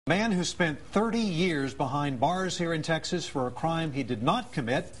A man who spent 30 years behind bars here in Texas for a crime he did not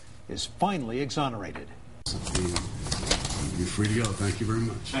commit is finally exonerated. You're free to go. Thank you very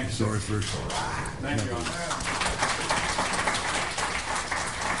much. Thank you. Sorry for... Thank you.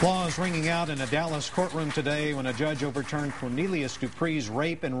 Applause ringing out in a Dallas courtroom today when a judge overturned Cornelius Dupree's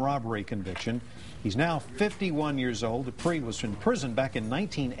rape and robbery conviction. He's now 51 years old. Dupree was in prison back in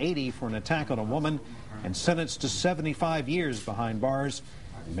 1980 for an attack on a woman and sentenced to 75 years behind bars.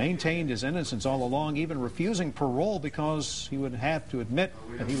 He maintained his innocence all along, even refusing parole because he would have to admit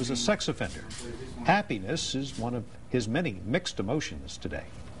that he was a sex offender. Happiness is one of his many mixed emotions today.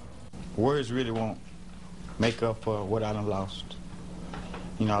 Words really won't make up for what I done lost.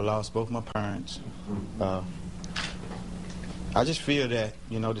 You know, I lost both my parents. I just feel that,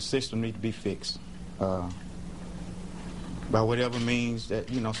 you know, the system needs to be fixed by whatever means that,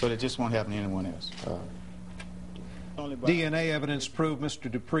 you know, so that this won't happen to anyone else. DNA evidence proved Mr.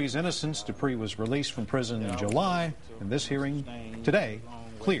 Dupree's innocence. Dupree was released from prison in July, and this hearing today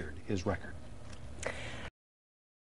cleared his record.